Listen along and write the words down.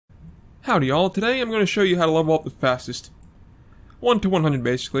Howdy y'all, today I'm going to show you how to level up the fastest. 1 to 100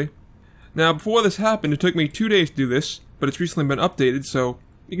 basically. Now before this happened it took me 2 days to do this, but it's recently been updated so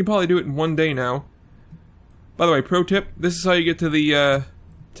you can probably do it in 1 day now. By the way, pro tip, this is how you get to the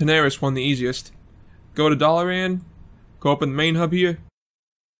Tenaris one the easiest. Go to Dalaran, go up in the main hub here,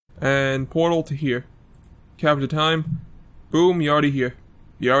 and portal to here. Capture time, boom, you're already here.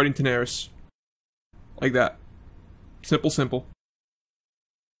 You're already in Tenaris. Like that. Simple, simple.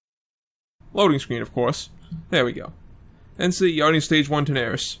 Loading screen, of course. There we go. And see, you're already in stage 1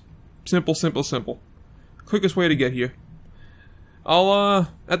 Tenaris. Simple, simple, simple. Quickest way to get here.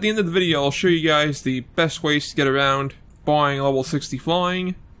 At the end of the video, I'll show you guys the best ways to get around buying level 60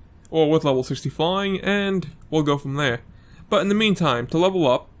 flying, or with level 60 flying, and we'll go from there. But in the meantime, to level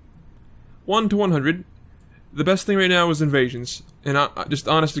up, 1 to 100, the best thing right now is invasions. And just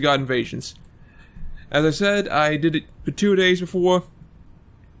honest to God invasions. As I said, I did it for 2 days before.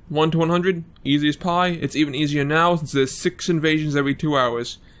 1 to 100, easy as pie. It's even easier now since there's 6 invasions every 2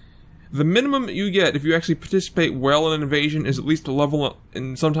 hours. The minimum you get if you actually participate well in an invasion is at least a level,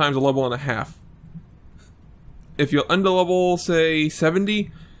 and sometimes a level and a half. If you're under level, say, 70,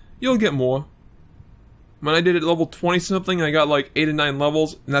 you'll get more. When I did it at level 20 something, I got like 8 or 9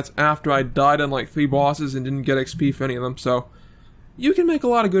 levels, and that's after I died on like 3 bosses and didn't get XP for any of them, so you can make a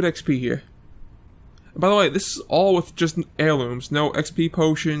lot of good XP here. By the way, this is all with just heirlooms. No XP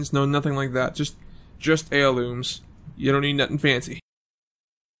potions, no nothing like that. Just heirlooms. You don't need nothing fancy.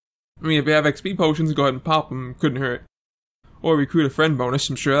 I mean, if you have XP potions, go ahead and pop them. Couldn't hurt. Or recruit a friend bonus.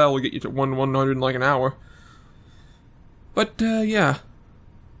 I'm sure that will get you to 100 in like an hour. But, yeah.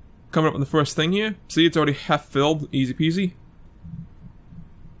 Coming up with the first thing here. See, it's already half filled. Easy peasy.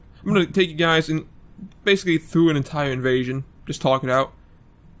 I'm gonna take you guys in basically through an entire invasion. Just talk it out.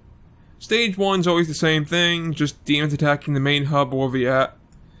 Stage 1's always the same thing, just demons attacking the main hub wherever you're at.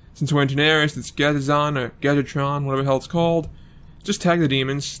 Since we're in Tenaris, it's Gadazon or Gadatron, whatever the hell it's called. Just tag the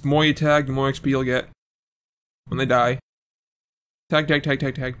demons. The more you tag, the more XP you'll get. When they die. Tag, tag, tag,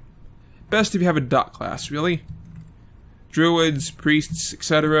 tag, tag. Best if you have a dot class, really. Druids, priests,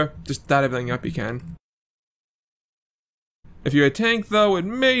 etc. Just dot everything up you can. If you're a tank though, it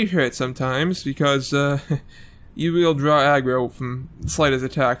may hurt sometimes, because you will draw aggro from the slightest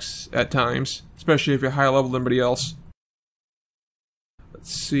attacks at times, especially if you're higher level than everybody else.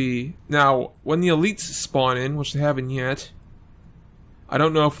 Let's see. Now, when the elites spawn in, which they haven't yet, I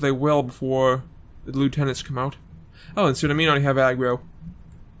don't know if they will before the lieutenants come out. Oh, and so I mean I already have aggro.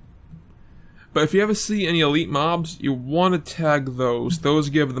 But if you ever see any elite mobs, you want to tag those. Those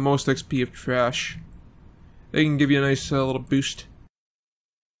give the most XP of trash. They can give you a nice little boost.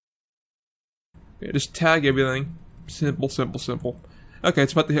 Yeah, just tag everything. Simple, simple, simple. Okay,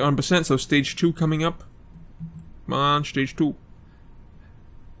 it's about to hit 100%, so stage 2 coming up. Come on, stage 2.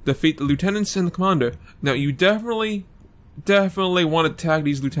 Defeat the lieutenants and the commander. Now, you definitely want to tag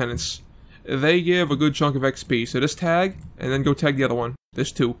these lieutenants. They give a good chunk of XP, so just tag, and then go tag the other one.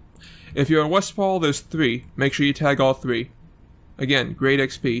 There's 2. If you're in Westfall, there's 3. Make sure you tag all 3. Again, great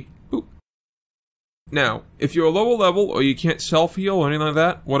XP. Boop. Now, if you're a lower level, or you can't self-heal or anything like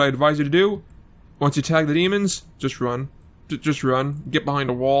that, what I advise you to do, once you tag the demons, just run. Just run. Get behind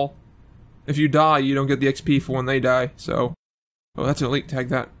a wall. If you die, you don't get the XP for when they die, so... Oh, that's an elite, tag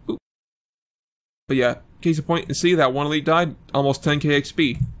that. Boop. But yeah, case in point, you see that one elite died, almost 10k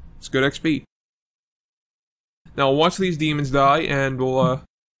XP. It's good XP. Now, watch these demons die, and we'll,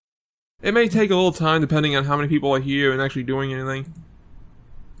 it may take a little time depending on how many people are here and actually doing anything.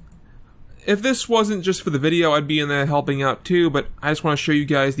 If this wasn't just for the video, I'd be in there helping out too, but I just want to show you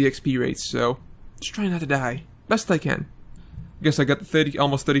guys the XP rates, so... Just try not to die. Best I can. I guess I got the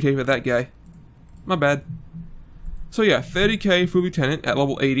almost 30k for that guy. My bad. So yeah, 30k for Lieutenant at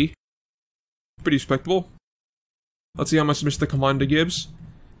level 80. Pretty respectable. Let's see how much Mr. Commander gives.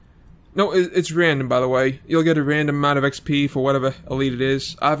 No, it's random, by the way. You'll get a random amount of XP for whatever elite it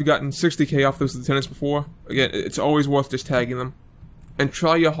is. I've gotten 60k off those lieutenants before. Again, it's always worth just tagging them. And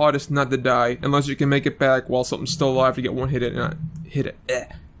try your hardest not to die, unless you can make it back while something's still alive to get one hit in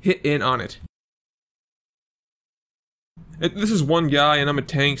on it. This is one guy, and I'm a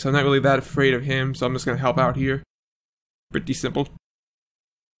tank, so I'm not really that afraid of him, so I'm just gonna help out here. Pretty simple.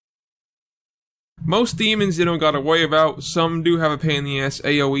 Most demons you don't gotta worry about. Some do have a pain in the ass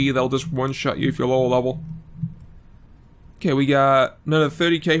AoE, they'll just one-shot you if you're lower level. Okay, we got another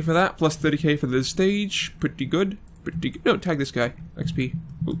 30k for that, plus 30k for this stage. Pretty good. Pretty good. No, tag this guy. XP.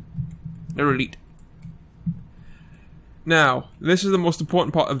 Ooh. They're elite. Now, this is the most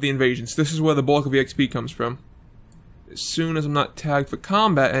important part of the invasions. This is where the bulk of the XP comes from. As soon as I'm not tagged for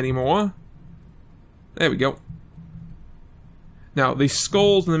combat anymore... There we go. Now, the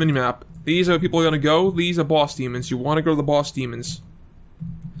skulls in the minimap, These are people are going to go. These are boss demons. You want to go to the boss demons.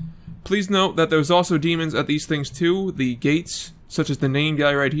 Please note that there's also demons at these things too. The gates, such as the name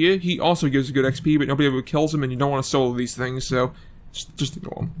guy right here, he also gives good XP, but nobody ever kills him, and you don't want to solo these things, so just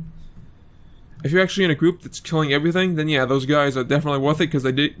ignore them. If you're actually in a group that's killing everything, then yeah, those guys are definitely worth it, because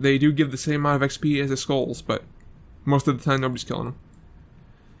they do give the same amount of XP as the skulls, but most of the time nobody's killing them.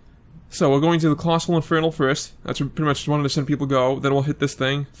 So we're going to the Colossal Infernal first. That's pretty much one of the send people go. Then we'll hit this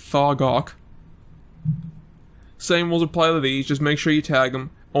thing, Thargok. Same rules apply to these, just make sure you tag them.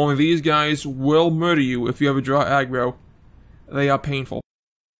 Only these guys will murder you if you ever draw aggro. They are painful.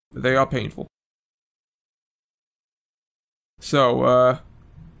 They are painful. So,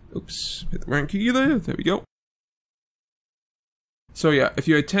 oops, hit the rank key there, there we go. So yeah, if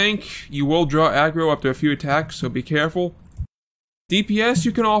you're a tank, you will draw aggro after a few attacks, so be careful. DPS,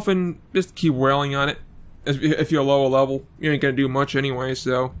 you can often just keep wailing on it. If you're lower level, you ain't gonna do much anyway,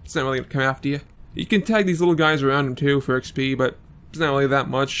 so it's not really gonna come after you. You can tag these little guys around him too for XP, but it's not really that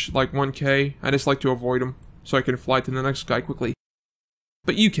much, like 1k. I just like to avoid them, so I can fly to the next guy quickly.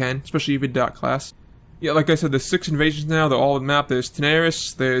 But you can, especially if you're Dark class. Yeah, like I said, there's 6 invasions now, they're all on the map. There's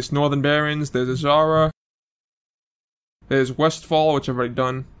Tenaris, there's Northern Barons, there's Azara, there's Westfall, which I've already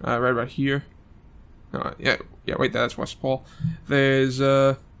done, right here. Yeah, wait, that's Westfall. There's,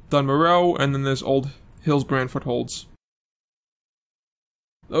 Dunmoreau, and then there's Old Hillsbrand Footholds.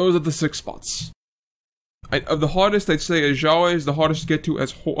 Those are the 6 spots. Of the hardest, I'd say Ajawa is the hardest to get to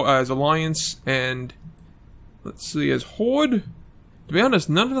as Alliance, and let's see, as Horde. To be honest,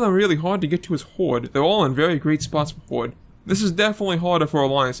 none of them are really hard to get to as Horde. They're all in very great spots for Horde. This is definitely harder for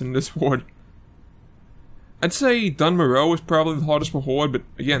Alliance than this Horde. I'd say Dunmoreau is probably the hardest for Horde, but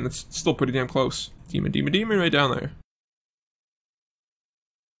again, that's still pretty damn close. Demon right down there.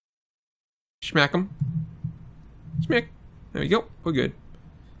 Smack him. Smack. There we go. We're good.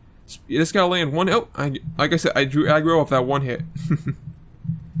 You just gotta land one. Oh, like I said, I drew aggro off that one hit.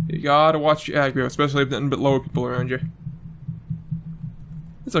 You gotta watch your aggro, especially if there's a bit lower people around you.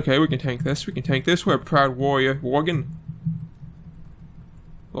 It's okay, we can tank this. We can tank this. We're a proud warrior. Worgen.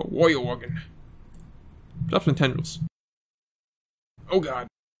 Oh, warrior Worgen. Drop some tendrils. Oh god.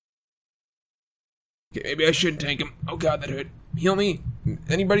 Okay, maybe I shouldn't tank him. Oh god, that hurt. Heal me.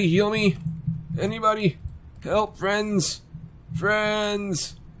 Anybody heal me? Anybody? Help, friends.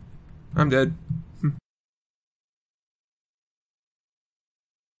 Friends. I'm dead.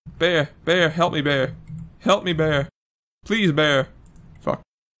 Bear, help me, bear. Help me, bear. Please, bear. Fuck.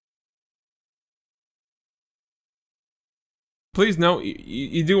 Please note,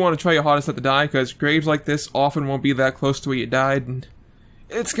 you do want to try your hardest not to die, because graves like this often won't be that close to where you died, and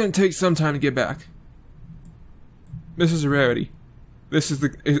it's gonna take some time to get back. This is a rarity. This is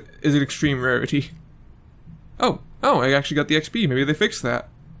an extreme rarity. Oh, I actually got the XP. Maybe they fixed that.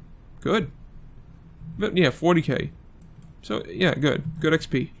 Good. But yeah, 40k. So yeah, good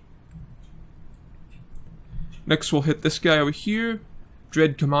XP. Next we'll hit this guy over here,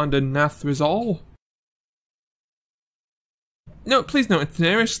 Dread Commander Nathrazal. No, please note in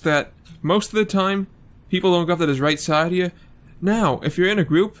Tenaris that most of the time people don't go to his right side here. Now, if you're in a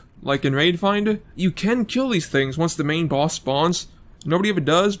group, like in Raid Finder, you can kill these things once the main boss spawns. Nobody ever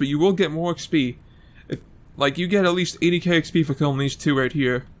does, but you will get more XP. Like, you get at least 80k XP for killing these 2 right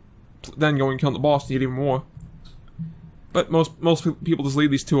here. Then going and killing the boss, you get even more. But most people just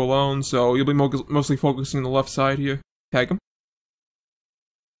leave these 2 alone, so you'll be mostly focusing on the left side here. Tag him.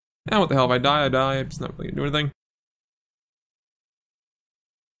 Now what the hell, if I die, I die. It's not really gonna do anything.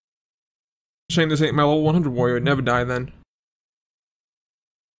 Shame this ain't my level 100 warrior, I'd never die then.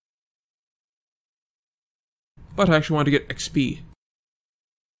 But I actually wanted to get XP.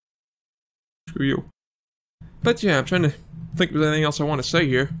 Screw you. But yeah, I'm trying to think if there's anything else I want to say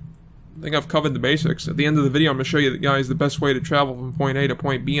here. I think I've covered the basics. At the end of the video, I'm going to show you guys the best way to travel from point A to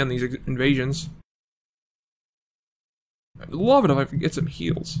point B on these invasions. I'd love it if I could get some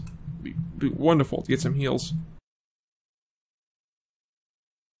heals. It'd be wonderful to get some heals.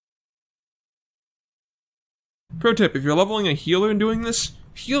 Pro tip, if you're leveling a healer and doing this,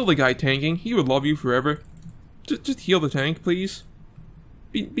 heal the guy tanking. He would love you forever. Just heal the tank, please.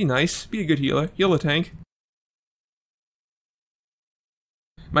 Be nice. Be a good healer. Heal the tank.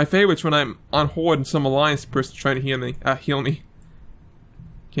 My favorite's when I'm on Horde and some Alliance person trying to heal me.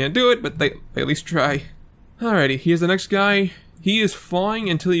 Can't do it, but they at least try. Alrighty, here's the next guy. He is flying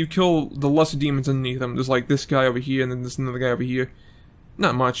until you kill the lesser demons underneath him. There's like this guy over here and then there's another guy over here.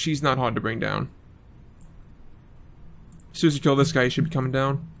 Not much. He's not hard to bring down. As soon as you kill this guy, he should be coming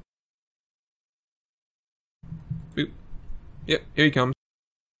down. Boop. Yep, here he comes.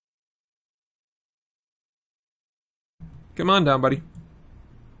 Come on down, buddy.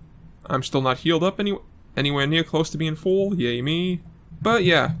 I'm still not healed up anywhere near close to being full. Yay me. But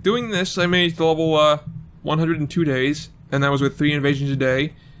yeah, doing this, I made it to level 102 days, and that was with 3 invasions a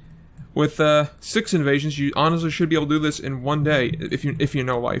day. With 6 invasions, you honestly should be able to do this in 1 day if you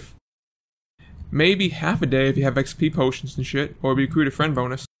know life. Maybe half a day if you have XP potions and shit, or recruit a friend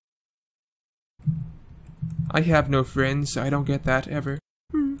bonus. I have no friends, so I don't get that ever.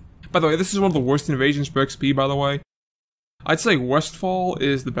 By the way, this is one of the worst invasions for XP, by the way. I'd say Westfall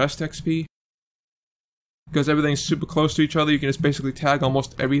is the best XP. Because everything's super close to each other, you can just basically tag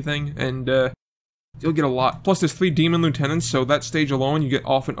almost everything, and you'll get a lot. Plus there's 3 demon lieutenants, so that stage alone you get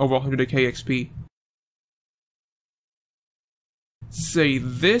often over 100k XP. Say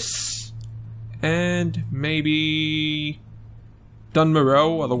this, and maybe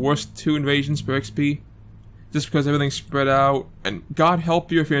Dunmoreau are the worst 2 invasions for XP. Just because everything's spread out, and God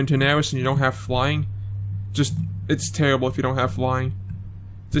help you if you're in Daenerys and you don't have flying. Just, it's terrible if you don't have flying.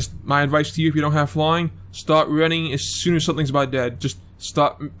 Just, my advice to you if you don't have flying, start running as soon as something's about dead. Just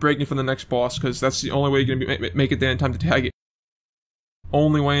start breaking for the next boss, because that's the only way you're going to make it there in time to tag it.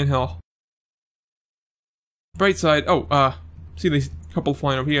 Only way in hell. Bright side, see these couple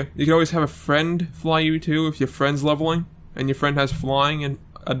flying over here. You can always have a friend fly you too if your friend's leveling, and your friend has flying and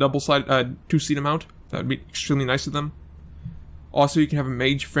a double-sided, 2-seat amount. That would be extremely nice of them. Also, you can have a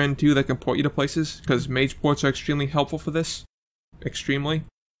mage friend too that can port you to places, because mage ports are extremely helpful for this. Extremely.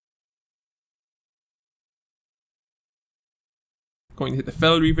 Going to hit the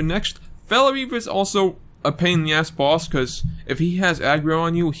Fellow Reaver next. Fellow Reaver is also a pain in the ass boss, because if he has aggro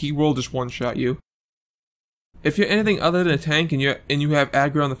on you, he will just one-shot you. If you're anything other than a tank and you have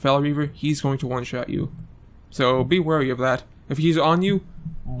aggro on the Fellow Reaver, he's going to one-shot you. So be wary of that. If he's on you,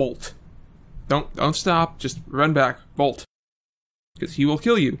 bolt. Don't stop, just run back, bolt. Because he will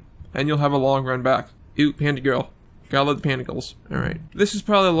kill you, and you'll have a long run back. Ew, Panda Girl. Gotta love the Panda Girls. Alright. This is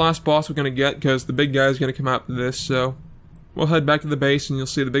probably the last boss we're gonna get, because the big guy is gonna come out to this, so we'll head back to the base and you'll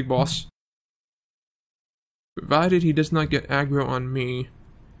see the big boss. Provided he does not get aggro on me.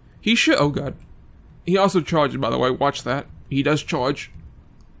 He should, oh god. He also charges, by the way, watch that. He does charge.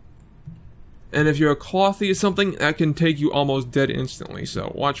 And if you're a clothy or something, that can take you almost dead instantly,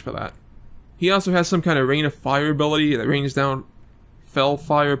 so watch for that. He also has some kind of rain of fire ability that rains down fell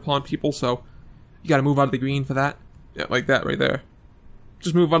fire upon people, so you gotta move out of the green for that. Yeah, like that right there.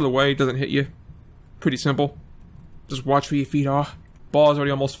 Just move out of the way, it doesn't hit you. Pretty simple. Just watch where your feet are. Ball is already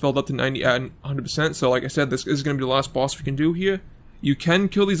almost filled up to 100%, so like I said, this is gonna be the last boss we can do here. You can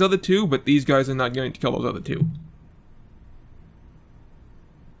kill these other 2, but these guys are not going to kill those other 2.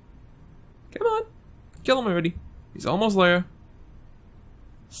 Come on. Kill him already. He's almost there.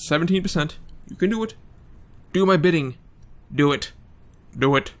 17%. You can do it. Do my bidding. Do it.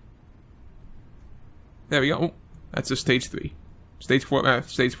 Do it. There we go. Oh, that's a stage 3. Stage 4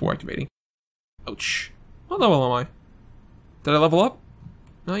 activating. Ouch. What level am I? Did I level up?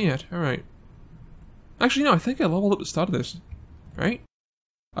 Not yet. Alright. Actually, no, I think I leveled up at the start of this. Right?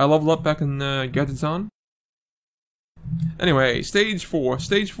 I leveled up back in Gadgetzon. Anyway, stage 4.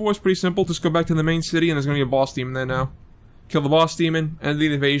 Stage 4 is pretty simple. Just go back to the main city and there's going to be a boss demon there now. Kill the boss demon, end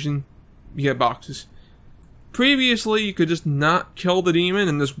the invasion, you get boxes. Previously, you could just not kill the demon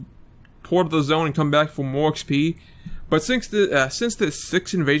and just port to the zone and come back for more XP. But since there's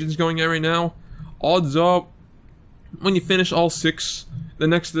 6 invasions going on right now, odds are, when you finish all 6, the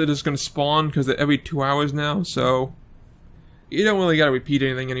next that is going to spawn, because they're every 2 hours now, so you don't really got to repeat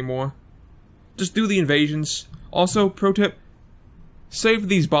anything anymore. Just do the invasions. Also, pro tip, save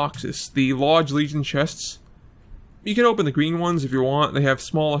these boxes, the large Legion chests. You can open the green ones if you want, they have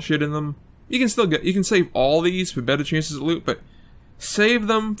smaller shit in them. You can save all these for better chances of loot, but save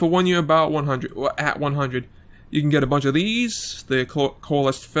them for when you're about 100, or at 100. You can get a bunch of these, the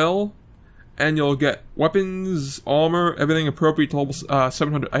Coalesced Fell, and you'll get weapons, armor, everything appropriate to level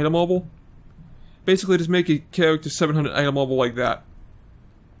 700 item level. Basically, just make a character 700 item level like that.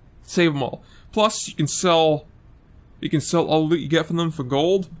 Save them all. Plus, you can sell all the loot you get from them for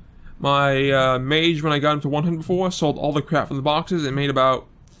gold. My mage, when I got him to 100 before, sold all the crap from the boxes and made about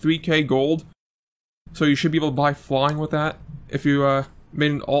 3k gold. So you should be able to buy flying with that if you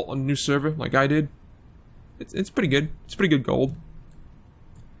made an alt on a new server like I did. It's pretty good. It's pretty good gold.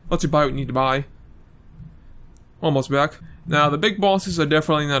 Lets you buy what you need to buy. Almost back. Now, the big bosses are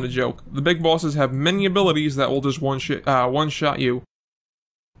definitely not a joke. The big bosses have many abilities that will just one-shot you.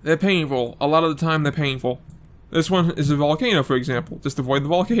 They're painful. A lot of the time, they're painful. This one is a volcano, for example. Just avoid the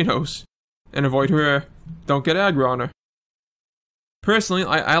volcanoes. And avoid her. Don't get aggro on her. Personally,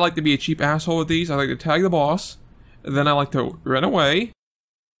 I like to be a cheap asshole with these. I like to tag the boss. Then I like to run away.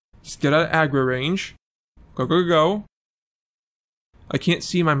 Just get out of aggro range. Go, go, go. I can't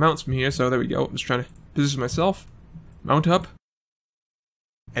see my mounts from here, so there we go. I'm just trying to position myself. Mount up.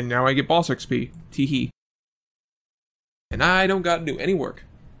 And now I get boss XP. Teehee. And I don't gotta do any work.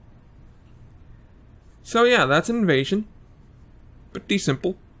 So yeah, that's an invasion. Pretty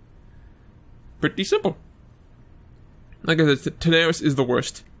simple. Pretty simple. Like I said, Daenerys is the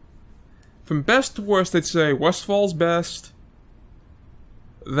worst. From best to worst, I'd say Westfall's best.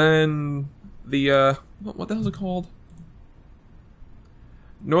 Then the what the hell's it called?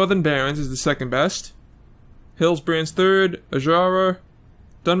 Northern Barrens is the second best. Hillsbrand's third. Ajara,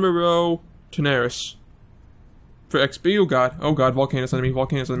 Dunmorrow, Daenerys. For XP, oh god, volcanoes on me,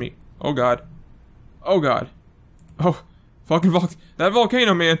 volcanoes on me. Oh god. Oh god. Oh, fucking that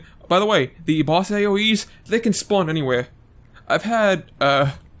volcano, man. By the way, the boss AoEs, they can spawn anywhere. I've had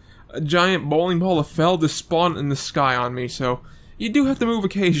a giant bowling ball of Feld to spawn in the sky on me, so you do have to move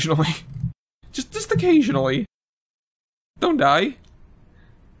occasionally. just occasionally. Don't die.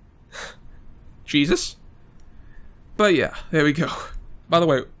 Jesus. But yeah, there we go. By the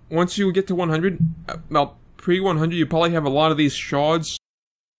way, once you get to 100, well, pre-100, you probably have a lot of these shards.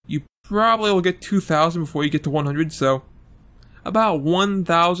 You probably will get 2,000 before you get to 100, so about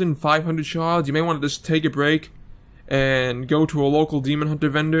 1,500 shards. You may want to just take a break and go to a local demon hunter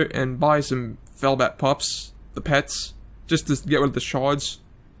vendor and buy some Felbat pups, the pets, just to get rid of the shards.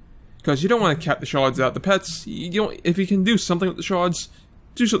 Because you don't want to cap the shards out. The pets, you don't, if you can do something with the shards,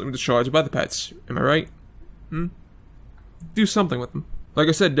 do something with the shards. Buy the pets. Am I right? Do something with them. Like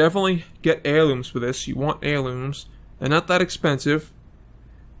I said, definitely get heirlooms for this. You want heirlooms. They're not that expensive.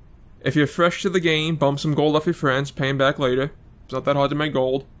 If you're fresh to the game, bump some gold off your friends, pay them back later. It's not that hard to make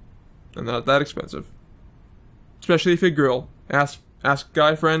gold. And not that expensive. Especially if you're a girl. Ask a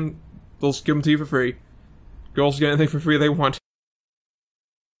guy friend, they'll give them to you for free. Girls get anything for free they want.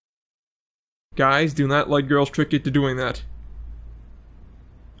 Guys, do not let girls trick you into doing that.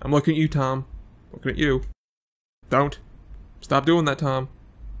 I'm looking at you, Tom. Looking at you. Don't. Stop doing that, Tom.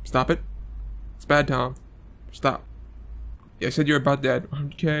 Stop it. It's bad, Tom. Stop. Yeah, I said you're about dead.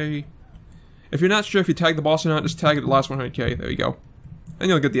 100k. If you're not sure if you tag the boss or not, just tag it the last 100k. There you go. And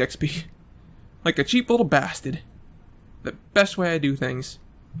you'll get the XP. Like a cheap little bastard. The best way I do things.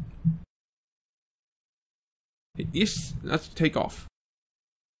 Yes, let's take off.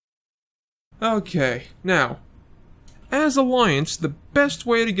 Okay, now, as Alliance, the best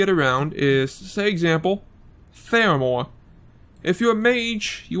way to get around is, say example, Theramore. If you're a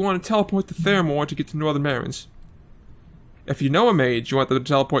mage, you want to teleport to Theramore to get to Northern Barrens. If you know a mage, you want them to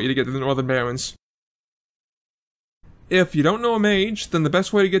teleport you to get to the Northern Barrens. If you don't know a mage, then the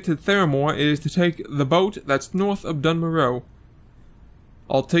best way to get to Theramore is to take the boat that's north of Dunmorrow.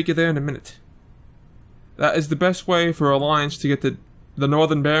 I'll take you there in a minute. That is the best way for Alliance to get to the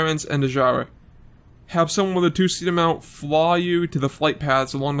Northern Barrens and Ajara. Have someone with a two-seater mount fly you to the flight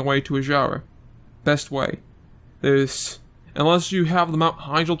paths along the way to Ajara. Best way. There's... Unless you have the Mount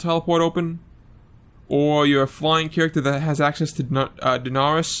Hydril teleport open, or you're a flying character that has access to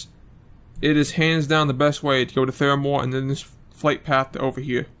Daenerys, it is hands down the best way to go to Theramore and then this flight path to over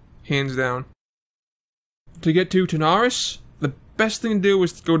here. Hands down. To get to Daenerys, the best thing to do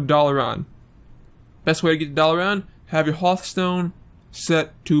is to go to Dalaran. Best way to get to Dalaran, have your Hearthstone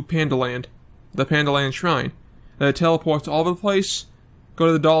set to Pandaland, the Pandaland Shrine. That teleports all over the place. Go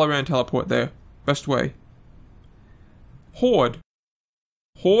to the Dalaran teleport there. Best way. Horde.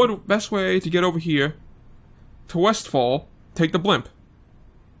 Horde, best way to get over here. To Westfall, take the blimp.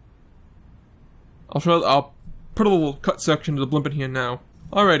 I'll put a little cut section of the blimp in here now.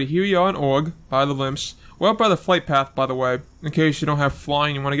 Alrighty, here you are in Org, by the blimps. We're up by the flight path, by the way, in case you don't have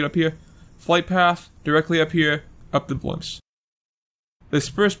flying and you want to get up here. Flight path, directly up here, up the blimps. This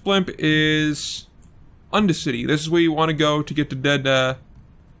first blimp is Undercity. This is where you want to go to get to dead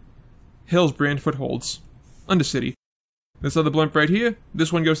Hillsbrand footholds. Undercity. This other blimp right here,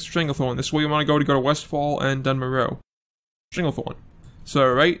 this one goes to Stranglethorn. This is where you want to go to Westfall and Dunmorrow. Stranglethorn. So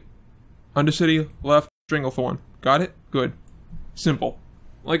right, Undercity, left, Stranglethorn. Got it? Good. Simple.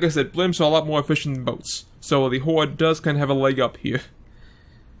 Like I said, blimps are a lot more efficient than boats. So the Horde does kind of have a leg up here.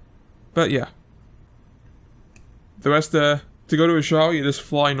 But yeah. The rest, to go to Ashara, you just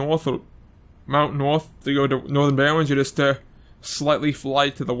fly north, or mount north. To go to Northern Barrens, you just slightly fly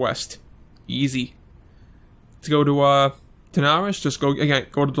to the west. Easy. To go to Daenerys, just go to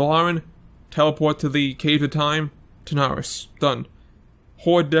Dalaran, teleport to the Cave of Time, Daenerys. Done.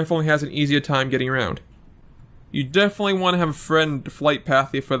 Horde definitely has an easier time getting around. You definitely want to have a friend flight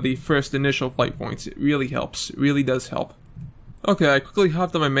path you for the first initial flight points. It really helps. It really does help. Okay, I quickly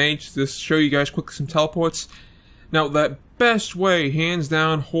hopped on my mage to show you guys quickly some teleports. Now, the best way, hands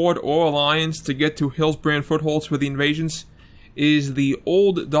down, Horde or Alliance, to get to Hillsbrand footholds for the invasions is the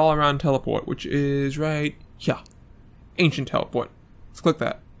old Dalaran teleport, which is right here. Ancient teleport. Let's click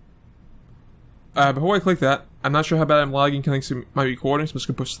that. Before I click that, I'm not sure how bad I'm lagging thanks to my recording, so I'm just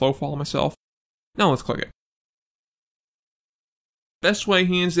going to put slow fall on myself. Now let's click it. Best way,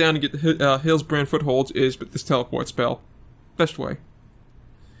 hands down, to get the Hillsbrand footholds is with this teleport spell. Best way.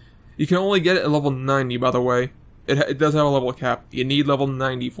 You can only get it at level 90, by the way. It does have a level cap. You need level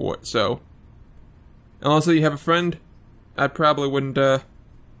 90 for it, so... Unless you have a friend, I probably wouldn't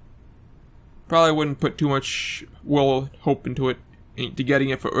put too much hope into it, to getting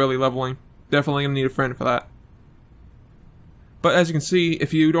it for early leveling. Definitely gonna need a friend for that. But as you can see,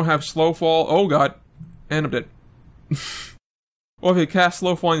 if you don't have slow fall, oh god, and I'm dead. Or if you cast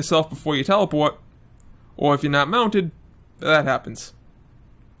slow fall on yourself before you teleport, or if you're not mounted, that happens.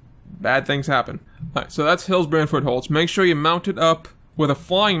 Bad things happen. Alright, so that's Hillsbrand footholds. Make sure you mount it up with a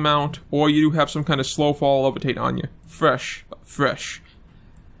flying mount, or you do have some kind of slow fall levitate on you. Fresh.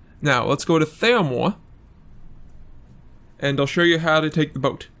 Now, let's go to Theramore, and I'll show you how to take the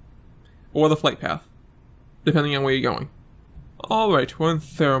boat. Or the flight path, depending on where you're going. Alright, we're in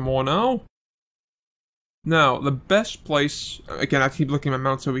Theramore now. Now, the best place... Again, I keep looking at my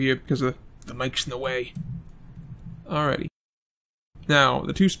mounts over here because the mic's in the way. Alrighty. Now,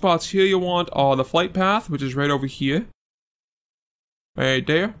 the two spots here you want are the flight path, which is right over here. Right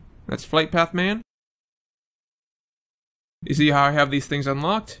there. That's flight path man. You see how I have these things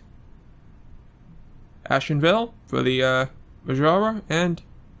unlocked? Ashenvale for the Majara, and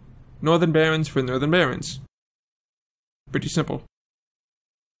Northern Barrens for Northern Barrens. Pretty simple.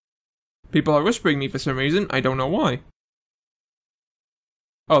 People are whispering me for some reason, I don't know why.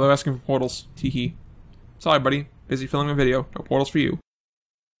 Oh, they're asking for portals. Teehee. Sorry, buddy. Busy filming a video. No portals for you.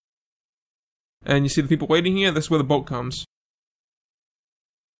 And you see the people waiting here? This is where the boat comes.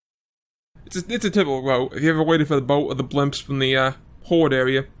 It's a typical boat. If you ever waited for the boat or the blimps from the Horde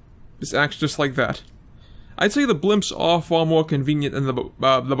area, this acts just like that. I'd say the blimps are far more convenient than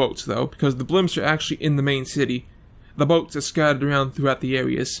the boats, though, because the blimps are actually in the main city. The boats are scattered around throughout the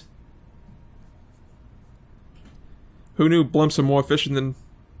areas. Who knew blimps are more efficient than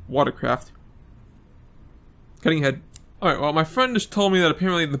watercraft? Cutting ahead. Alright, well, my friend just told me that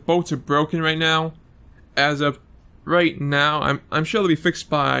apparently the boats are broken right now. As of right now, I'm sure they'll be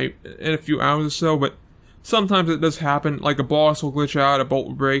fixed in a few hours or so, but sometimes it does happen, like a boss will glitch out, a bolt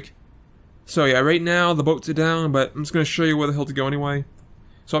will break. So yeah, right now the boats are down, but I'm just going to show you where the hell to go anyway.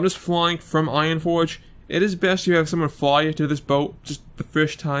 So I'm just flying from Ironforge. It is best you have someone fly you to this boat, just the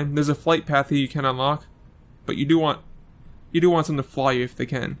first time. There's a flight path here you can unlock, but you do want someone to fly you if they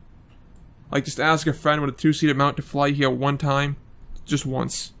can. Like, just ask a friend with a two-seater mount to fly you here one time, just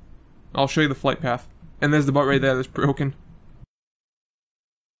once. I'll show you the flight path. And there's the boat right there that's broken.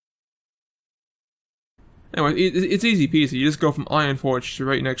 Anyway, it's easy peasy. You just go from Ironforge to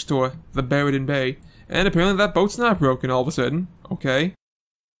right next door, the Barrowden Bay. And apparently that boat's not broken all of a sudden. Okay.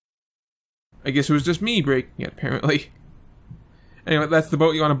 I guess it was just me breaking it, apparently. Anyway, that's the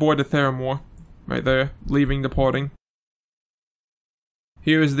boat you want to board to Theramore. Right there, leaving, departing.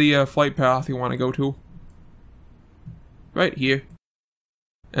 Here is the flight path you want to go to. Right here.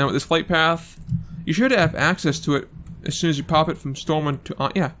 And with this flight path, you should have access to it as soon as you pop it from Stormwind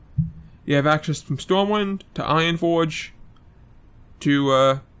to... yeah. You have access from Stormwind to Ironforge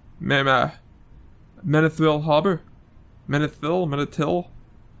to Menethil Harbor. Menethil?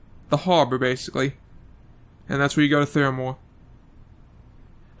 The harbor, basically. And that's where you go to Theramore.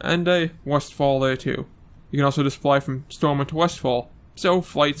 And Westfall there, too. You can also just fly from Stormwind to Westfall. So,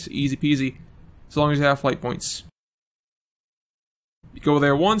 flight's easy peasy, as long as you have flight points. You go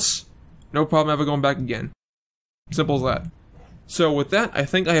there once, no problem ever going back again. Simple as that. So with that, I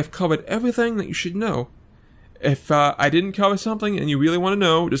think I have covered everything that you should know. If I didn't cover something and you really want to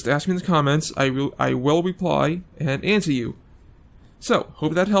know, just ask me in the comments. I will reply and answer you. So,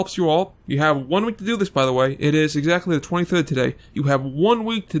 hope that helps you all. You have 1 week to do this, by the way. It is exactly the 23rd today. You have 1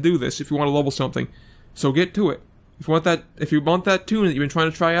 week to do this if you want to level something. So get to it. If you want that tune that you've been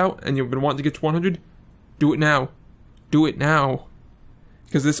trying to try out and you've been wanting to get to 100, do it now. Do it now.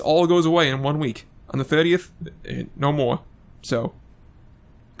 Because this all goes away in 1 week. On the 30th, no more. So,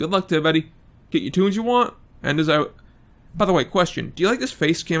 good luck to everybody. Get your tunes you want, and as I... By the way, question. Do you like this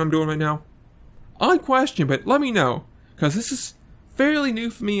face cam I'm doing right now? Odd question, but let me know. Because this is fairly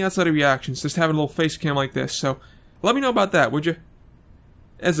new for me outside of reactions, just having a little face cam like this. So, let me know about that, would you?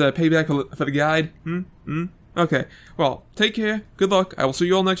 As a payback for the guide. Okay. Well, take care. Good luck. I will see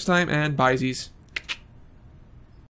you all next time, and bye-sies.